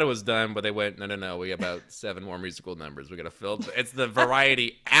 I thought it was done, but they went, no. We got about 7 more musical numbers. We got to fill. It's the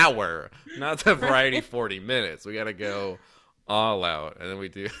variety hour, not the variety 40 minutes. We got to go all out, and then we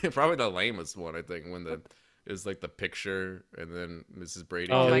do probably the lamest one. I think when is like the picture, and then Mrs.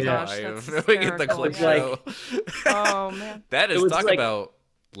 Brady. Oh gets my gosh, high, that's and we get the hysterical, clip yeah. show. Oh man. That It is was talk like- about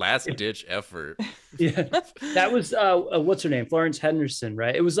last ditch effort. Yeah, that was what's her name, Florence Henderson,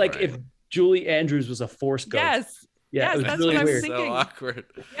 right? It was like Right. if Julie Andrews was a Force ghost. Yes. Yeah, yes, it was that's really what I'm weird. thinking. So awkward.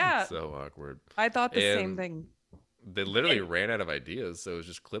 Yeah. So awkward. I thought the same And- thing. They literally ran out of ideas, so it was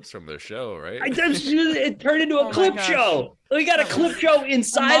just clips from their show, right? It turned into Oh a my clip gosh. show. We got a clip show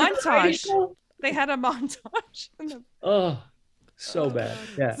inside of the montage. show? They had a montage. Oh, so Oh, bad.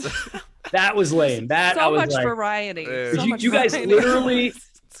 God. Yeah, that was lame. That I So was much like, variety. Yeah. So you, much you guys variety. literally,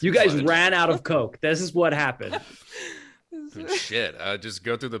 you guys But- ran out of Coke. This is what happened. Shit, just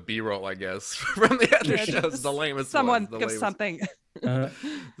go through the B-roll, I guess, from the other Yeah, shows. just The lamest Someone ones, the give lamest. something. Uh,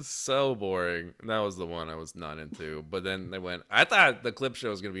 So boring. That was the one I was not into. But then they went, I thought the clip show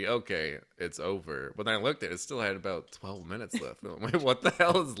was going to be okay. It's over. But then I looked at it, it still had about 12 minutes left. I'm like, what the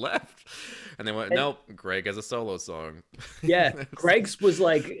hell is left? And they went, nope, Greg has a solo song. yeah, Greg's was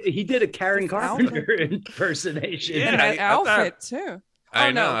like he did a Karen His Carpenter impersonation. Yeah, And that I thought- outfit too. I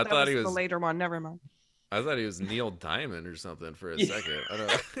Oh, know. no, I that thought he the was. later one. Never mind. I thought he was Neil Diamond or something for a Yeah. second. I don't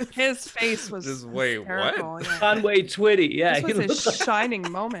know. His face was Just wait, what? hysterical, yeah. Conway Twitty. Yeah, This he was looked his like- shining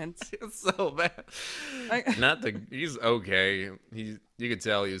moment. It's so bad. I- He's okay. You could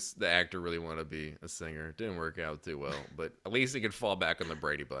tell the actor really wanted to be a singer. Didn't work out too well, but at least he could fall back on the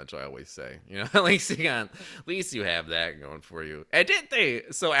Brady Bunch. I always say, at least you have that going for you. And did they?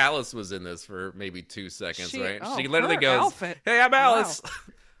 So Alice was in this for maybe 2 seconds, right? oh, She literally her goes, outfit. "Hey, I'm Alice."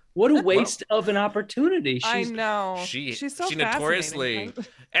 What a waste of an opportunity. I She's know. She She's so notoriously fascinating.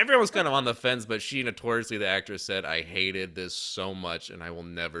 everyone was kind of on the fence, but she notoriously, the actress said, "I hated this so much, and I will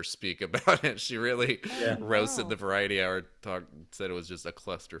never speak about it." She really Yeah. roasted Wow. the Variety Hour talk, said it was just a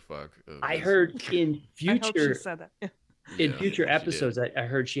clusterfuck. I heard in I hope she future said that. in Yeah, future she did. episodes, I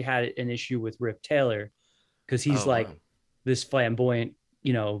heard she had an issue with Rip Taylor because he's Oh, like wow. this flamboyant,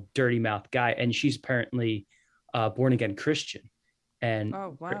 dirty mouth guy, and she's apparently born again Christian and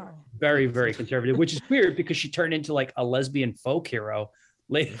Oh wow. very, very conservative, which is weird because she turned into like a lesbian folk hero.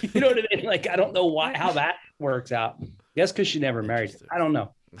 Like, you know what I mean? Like, I don't know how that works out. Yes, because she never married. Interesting. I don't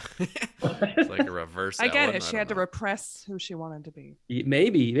know. It's like a reverse. I get Ellen, it. She don't had to know. repress who she wanted to be.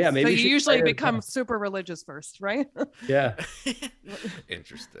 Maybe, yeah, maybe so you she usually tried to- become super religious first, right? yeah.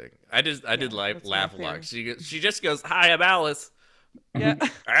 Interesting. I did laugh that's my a lot. theory. She just goes, "Hi, I'm Alice. Yeah.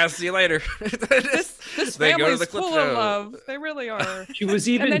 I'll see you later." This They go to family's the clip full show. of love. They really are. She was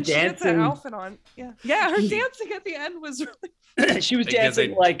And even then she gets that dancing. outfit on. Yeah. Yeah, her dancing at the end was really She was Because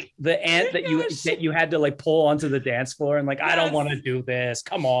dancing they- like the ant that Yes. you had to like pull onto the dance floor and like I don't Yes. want to do this.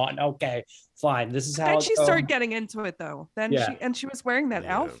 Come on, okay, fine. This is how. Then it she goes. started getting into it though. Then Yeah. she was wearing that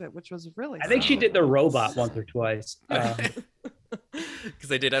Yeah. outfit, which was really I think she fun. did the robot once or twice. Because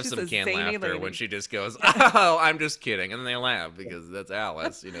they did have She's some a canned zany laughter when lady. she just goes, "Oh, I'm just kidding," and then they laugh because that's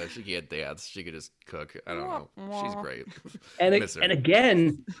Alice. You know, she can't dance. She could just cook. I don't know. She's great. And Miss her. and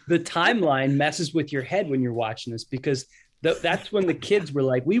again, the timeline messes with your head when you're watching this because that's when the kids were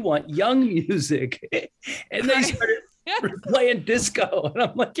like, "We want young music," and they Right. started Yes. playing disco, and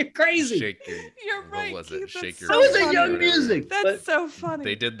I'm like, "You're crazy." Shake your. You're what right, was Keith, it? that's Shake your. so That was booty a funny. or young whatever. music. That's but so funny.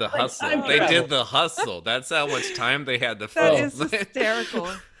 They did the Like, hustle. time They travel. did the hustle. That's how much time they had to That fill. is hysterical.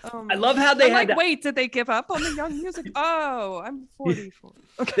 Oh, I love how they I'm had like, to, wait, did they give up on the young music? Oh, I'm 44.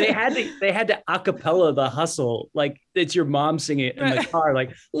 Okay. they had to acapella the hustle like it's your mom singing it in the Right. car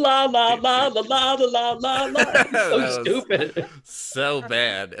like la la la la la la la la. It's That so was- stupid. So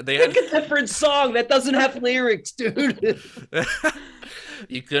bad. They had. Pick a different song that doesn't have lyrics, dude.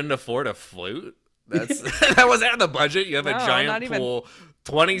 You couldn't afford a flute. That's that was out of the budget. You have a No, not giant even- pool,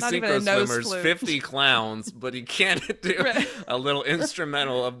 20 not even synchro a nose swimmers, flute. 50 clowns, but you can't do Right. a little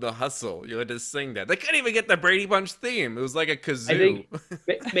instrumental of the hustle. You had to sing that. They couldn't even get the Brady Bunch theme. It was like a kazoo.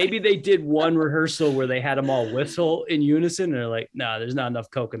 Maybe they did one rehearsal where they had them all whistle in unison, and they're like, "Nah, there's not enough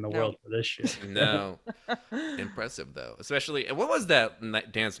coke in the No. world for this shit." No, impressive though. Especially, what was that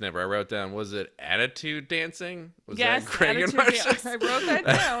dance number I wrote down? Was it attitude dancing? Was Yes, that Craig and attitude, Marsha's? I wrote that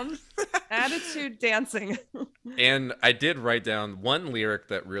down. Attitude dancing. And I did write down one lyric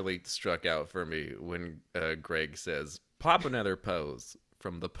that really struck out for me when Greg says, "Pop another pose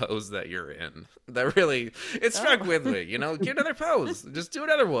from the pose that you're in." That really, it struck Oh. with me. You know, get another pose. Just do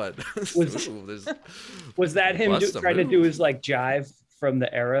another one. Was- Ooh, there's- Was that him Bust a trying to do move. his like jive from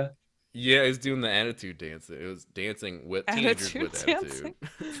the era? yeah, he's doing the attitude dance. It was dancing with teenagers Attitude with dancing?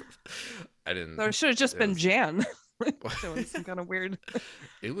 attitude. I didn't. So it should have just been Yes. Jan doing some kind of weird.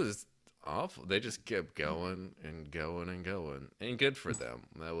 It was awful. They just kept going and going and going, and good for them.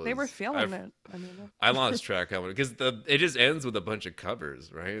 That was They were feeling I've- it. I mean, I lost track of it because it just ends with a bunch of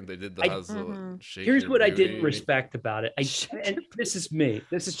covers, right? They did the hustle. Mhm. Shake Here's Your what I didn't Booty. respect about it. And this is me.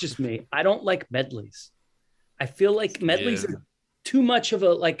 This is just me. I don't like medleys. I feel like medleys Yeah. are too much of a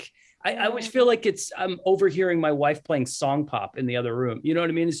like. I always feel like I'm overhearing my wife playing song pop in the other room. You know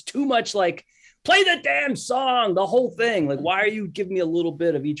what I mean? It's too much like play the damn song, the whole thing. Like, why are you giving me a little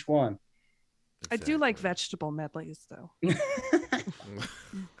bit of each one? I do like Exactly. vegetable medleys though.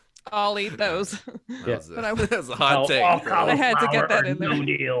 I'll eat those. That was But I- that was a hot take. I had to get that in there. No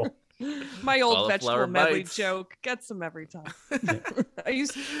deal. My old Cauliflower vegetable medley bites. joke gets them every time. I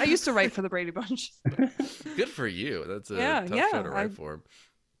used to write for the Brady Bunch. Good for you. That's a Yeah, tough yeah, show to write I- for.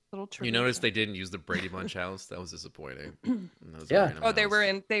 Little You trivia. noticed they didn't use the Brady Bunch house? That was disappointing. That was a Yeah. random Oh, they house.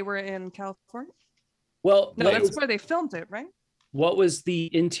 were in California. Well, No, Yeah, that's it where they filmed it, right? what was the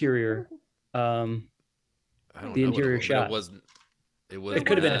interior? I don't the know what interior it was, but shot. It wasn't. It was. It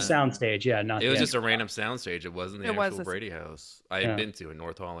could have been a was- soundstage. Yeah, not. It was the just a actual- random soundstage. It wasn't the It was actual a- Brady house I Yeah. had been to in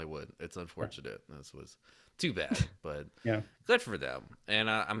North Hollywood. It's unfortunate. This was too bad, but Yeah. good for them. And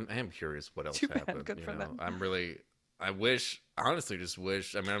I am curious what else Too bad, happened. good you for know? them. I wish, honestly, just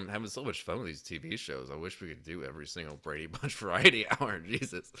wish. I mean, I'm having so much fun with these TV shows. I wish we could do every single Brady Bunch variety hour.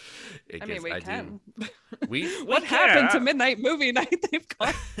 Jesus, I mean, we can. We What happened to Midnight Movie Night? They've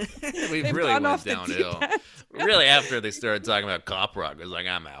gone. we they've really gone went off the downhill. deep end. Really, after they started talking about cop rock, I was like,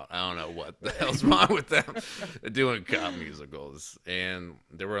 I'm out. I don't know what the hell's wrong with them doing cop musicals. And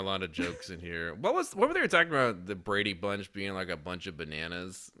there were a lot of jokes in here. What were they talking about? The Brady Bunch being like a bunch of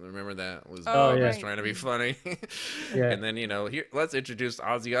bananas. Remember that was Oh, yeah. just trying to be funny. Yeah. And then here, let's introduce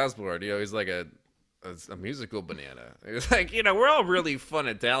Ozzy Osbourne. You know, he's like a musical banana. It's like, we're all really fun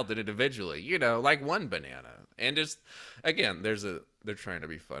and talented individually, like one banana. And just, again, they're trying to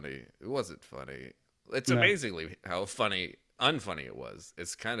be funny. It wasn't funny. It's No. amazingly how unfunny it was.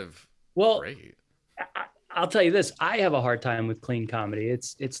 It's kind of Well, great. I'll tell you this: I have a hard time with clean comedy.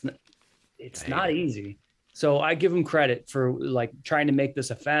 It's hate not it. easy. So I give them credit for like trying to make this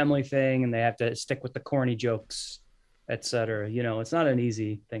a family thing, and they have to stick with the corny jokes, etc. It's not an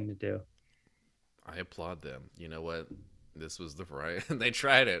easy thing to do. I applaud them. You know what? This was the variety. They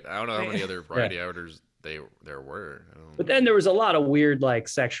tried it. I don't know how many other variety hours there were. I don't But know. then there was a lot of weird like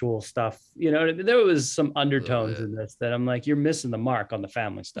sexual stuff. There was some undertones bit. in this that I'm like, you're missing the mark on the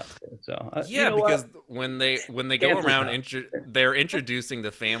family stuff. Too. So Yeah, because because when they go Cancel around, that. they're introducing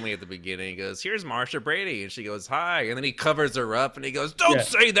the family at the beginning. He goes, "Here's Marsha Brady," and she goes, "Hi," and then he covers her up and he goes, "Don't Yeah.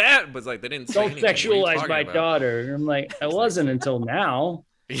 say that." But it's like they didn't say don't anything. What are you sexualize talking my about? daughter. And I'm like, I wasn't until now.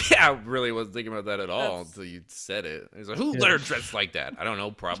 Yeah, I really wasn't thinking about that at all That's- until you said it. He's like, "Who Yeah. let her dress like that?" I don't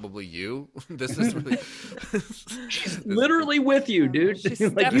know. Probably you. This is really. Literally with you, dude. She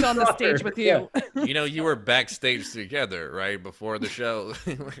Like, stepped you on the saw stage her. with Yeah. you. You were backstage together, right before the show.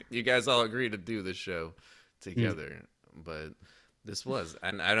 You guys all agreed to do the show together, but This was,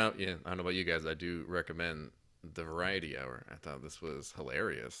 and I don't know about you guys. I do recommend the Variety Hour. I thought this was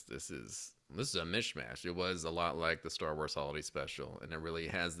hilarious. This is a mishmash. It was a lot like the Star Wars Holiday Special, and it really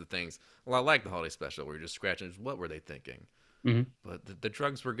has the things a lot like the Holiday Special, where you're just scratching. What were they thinking? Mhm. But the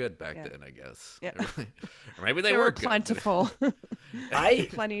drugs were good back Yeah. then, I guess. Yeah. Or maybe they They were were good. plentiful. I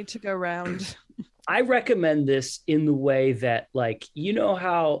Plenty to go around. I recommend this in the way that, like, you know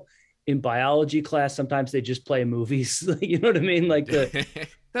how in biology class sometimes they just play movies, you know what I mean? Like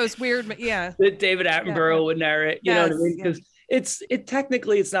Those weird, yeah. that David Attenborough yeah. would narrate, you know what I Yes, mean? yeah. Because it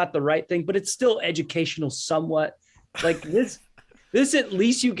technically it's not the right thing, but it's still educational somewhat. Like this at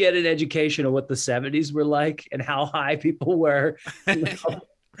least you get an education of what the 70s were like and how high people were, and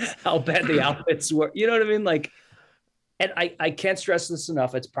how bad the outfits were. You know what I mean? Like, and I can't stress this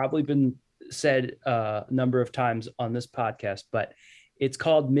enough. It's probably been said a number of times on this podcast, but it's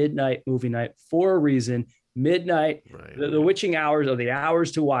called Midnight Movie Night for a reason. Midnight, Right. the witching hours are the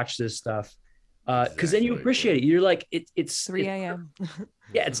hours to watch this stuff. Because then you Exactly. appreciate it. You're like, it's 3 a.m.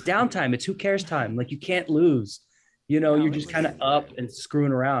 yeah, it's downtime. It's who cares time. Like you can't lose. You know, No, you're it just was- kind of up and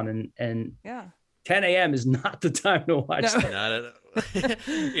screwing around, and Yeah. 10 a.m. is not the time to watch No. that. Not at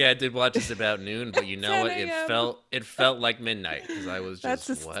Yeah, I did watch this about noon, but you know 10 what? a.m. It felt like midnight because I was just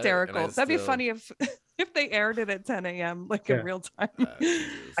That's what? hysterical. And I That'd be still- funny if they aired it at 10 a.m. like Yeah. in real time.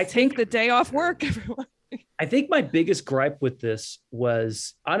 Jesus. I Take the day off work, everyone. I think my biggest gripe with this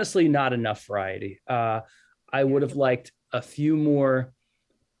was honestly not enough variety. I would have liked a few more,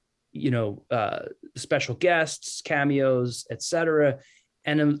 special guests, cameos, etc.,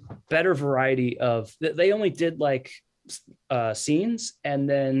 and a better variety of. They only did like scenes and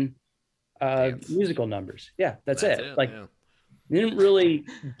then Dance. musical numbers. Yeah, that's it. Like yeah. they didn't really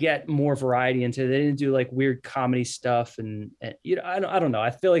get more variety into it. They didn't do like weird comedy stuff, and I don't know.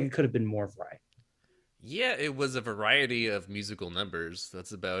 I feel like it could have been more variety. Yeah, it was a variety of musical numbers.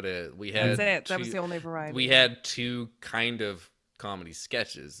 That's about it. We had That's it. That was two- the only variety. We had two kind of comedy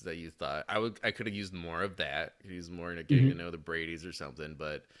sketches that you thought I could have used more of that. Use more in a getting to know the Brady's or something,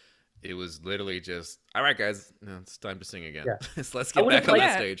 but it was literally just all right, guys. It's time to sing again. Yeah. Let's I get would've back on the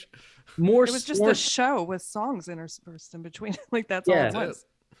liked- stage. More. It was just more, a show with songs interspersed in between. Like that's Yeah. all it That's was.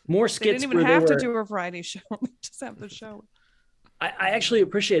 more They skits. didn't even where they have to were- do a variety show. Just have the show. I actually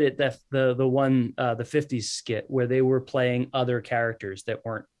appreciated that the one the 50s skit where they were playing other characters that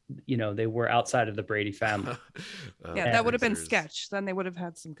weren't, they were outside of the Brady family. Yeah, that would have been Producers. sketch. Then they would have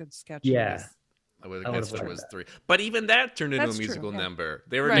had some good sketches. Yeah. I would I have would've guessed there liked was that. 3. But even that turned into That's a true, musical yeah. number.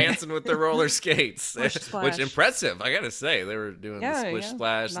 They were Right. dancing with their roller skates, Splish which splash. impressive. I got to say, they were doing Yeah, the splish yeah.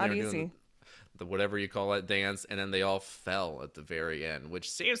 splash. Not they were doing easy. the whatever you call it dance, and then they all fell at the very end, which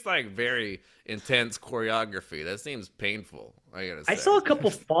seems like very intense choreography. That seems painful. I got to say. I saw a couple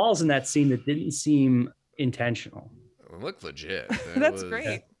falls in that scene that didn't seem intentional. It looked legit. That's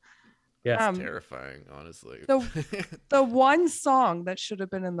great. Yeah. Um, Terrifying, honestly. The one song that should have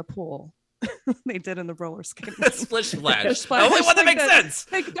been in the pool, they did in the roller skating. Splish splash. Splish The only splash, one that like makes that.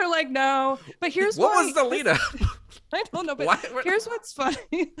 sense. They're like, no. But here's What why. was the lead up? I don't know, but Why- here's what's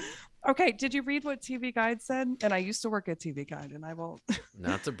funny. Okay, did you read what TV Guide said? And I used to work at TV Guide, and I will.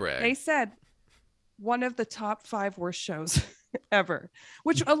 Not to brag. They said one of the top 5 worst shows ever,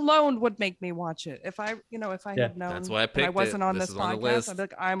 which alone would make me watch it. If I Yeah. had known That's why I and I picked it. wasn't on This this is on the podcast, list. I'd be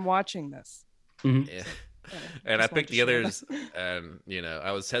like, I'm watching this. Yeah. Yeah, And I just wanted picked to the share others, and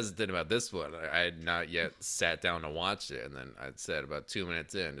I was hesitant about this one. I had not yet sat down to watch it, and then I said about 2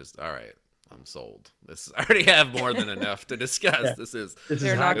 minutes in, just all right, I'm sold. I already have more than enough to discuss. Yeah. This is This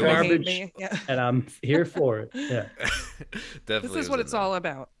They're is not hot going to hate garbage, me. Yeah. and I'm here for it. Yeah. definitely. This is what was it's in there. all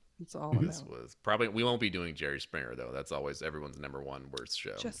about. It's all This about. was probably we won't be doing Jerry Springer though. That's always everyone's number one worst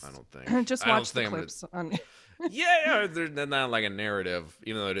show. Just- I don't think. Just I don't watch the think I'm gonna- clips on. Yeah, they're not like a narrative,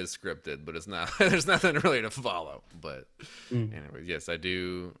 even though it is scripted, but it's not. There's nothing really to follow. But anyway, yes, I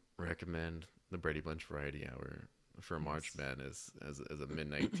do recommend the Brady Bunch Variety Hour for March Madness as a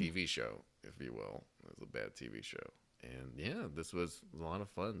midnight TV show, if you will, as a bad TV show. And yeah, this was a lot of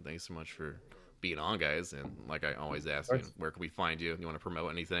fun. Thanks so much for being on, guys. And like I always ask, you, where can we find you? You want to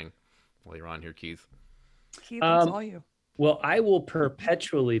promote anything while you're on here, Keith? Keith, it's Um, all you. Well, I will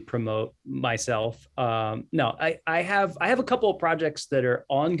perpetually promote myself. No, I have a couple of projects that are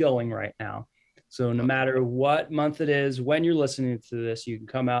ongoing right now. So no matter what month it is, when you're listening to this, you can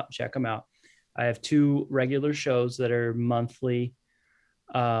come out and check them out. I have 2 regular shows that are monthly.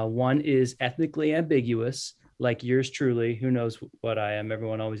 One is Ethnically Ambiguous, like yours truly. Who knows what I am?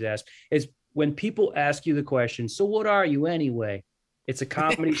 Everyone always asks. It's when people ask you the question, so what are you anyway? It's a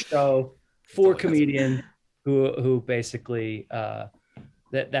comedy show for comedian who basically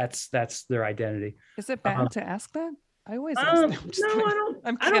that's their identity. Is it bad to ask that? I always ask. I'm just No, kidding. I don't.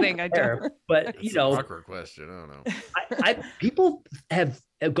 I'm I don't kidding. I care, don't. But It's you an know, awkward question. I don't know. people have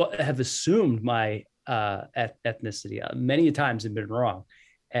assumed my ethnicity many times and been wrong,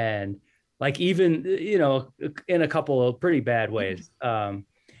 and like even in a couple of pretty bad ways.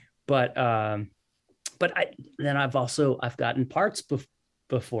 But I've gotten parts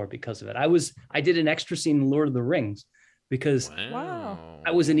before because of it. I did an extra scene in Lord of the Rings because Wow.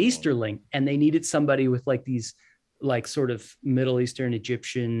 I was an Easterling and they needed somebody with like these like sort of Middle Eastern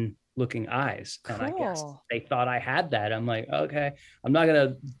Egyptian looking eyes. And I guess Cool. they thought I had that. I'm like, okay, I'm not going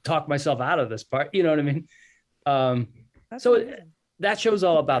to talk myself out of this part. You know what I mean? That's So amazing. that show's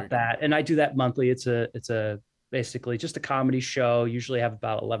all about Very cool. that. And I do that monthly. It's a basically just a comedy show. Usually have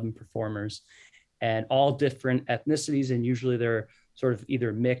about 11 performers and all different ethnicities. And usually they're sort of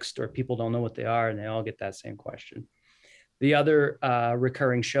either mixed or people don't know what they are. And they all get that same question. The other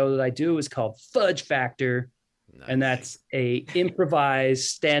recurring show that I do is called Fudge Factor. Nice. And that's a improvised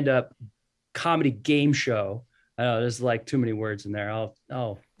stand-up comedy game show. I know there's like too many words in there. I'll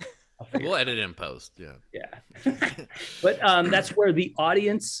figure We'll edit in post. Yeah. yeah. But that's where the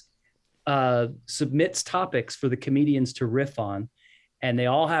audience submits topics for the comedians to riff on, and they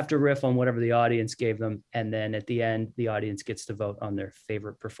all have to riff on whatever the audience gave them, and then at the end the audience gets to vote on their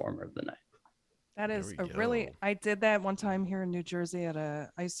favorite performer of the night. That There is we a really. go. I did that one time here in New Jersey I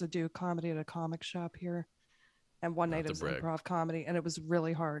used to do comedy at a comic shop here, and one Not night to it was brag. improv comedy, and it was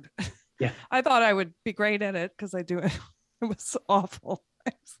really hard. Yeah. I thought I would be great at it because I do it. It was awful.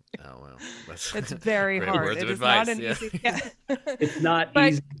 Oh well. That's It's very great hard. words It of is not advice, an yeah. easy. Yeah. It's not But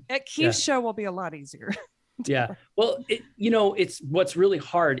easy. at Keith's show will be a lot easier. Yeah. Well, it's what's really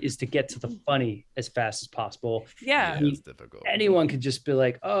hard is to get to the funny as fast as possible. Yeah. Yeah, it's difficult. Anyone could just be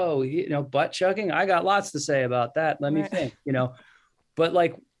like, oh, butt chugging. I got lots to say about that. Let me Right. think, but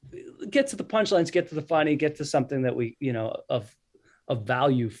like get to the punchlines, get to the funny, get to something that we, of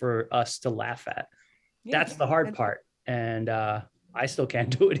value for us to laugh at. Yeah. That's the hard And part. And I still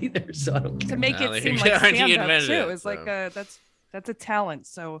can't do it either. So I don't to care. make Now it there you seem go. like You stand up invented too. it, It's like so. that's a talent.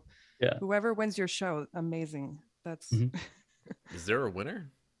 So Yeah. whoever wins your show, amazing. That's Mhm. Is there a winner?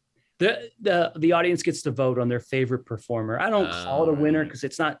 The audience gets to vote on their favorite performer. I don't call it a winner Right. because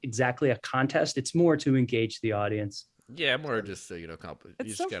it's not exactly a contest. It's more to engage the audience. Yeah, more just you it's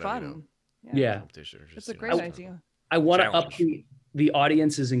just so gotta, fun. Yeah. competition or just, It's a you know, great have fun. idea. I want to up Challenge. the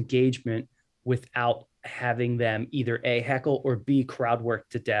audience's engagement without having them either A, heckle or B, crowd work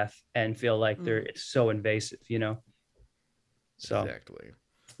to death and feel like it's so invasive. So Exactly.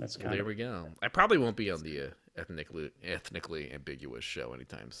 that's Well, kind there of we go. I probably won't be on the ethnically ambiguous show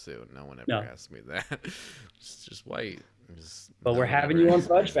anytime soon. No one ever No. asked me that. It's just white. but no we're one having ever you on asked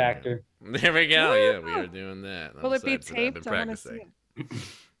me Fudge that. Factor. There we go. Yeah, we Woo! are doing that. I'm Will it be excited for that. I've been taped? I want to see practicing. it.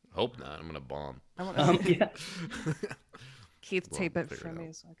 Hope not. I'm gonna bomb. I want to Yeah. Keith We'll tape it figure for it me.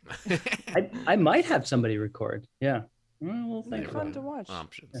 out. So I can... I might have somebody record. Yeah. Well, we'll It'd be think Never fun about to it. watch.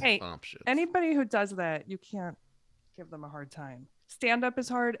 Options. Hey, Options. Anybody who does that, you can't give them a hard time. Stand up is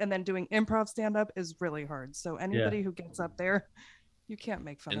hard, and then doing improv stand up is really hard. So anybody who gets up there, you can't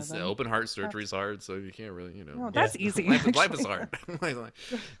make fun And of them. open heart surgery is hard, so you can't really, No, that's Yeah. easy. Life is actually. hard.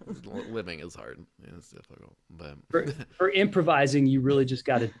 Living is hard. Yeah, it's difficult. But For improvising, you really just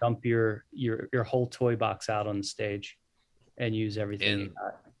got to dump your whole toy box out on the stage and use everything you And-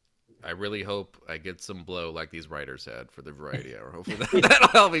 got. I really hope I get some blow like these writers had for the variety hour. Hopefully that'll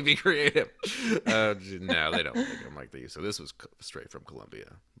help me be creative. No, they don't make them like they used to. This was straight from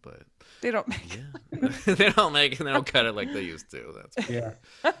Columbia, but They don't. yeah, they don't cut it like they used to. That's Yeah.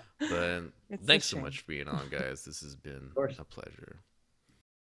 but It's a thanks so shame. much for being on, guys. This has been course. a pleasure.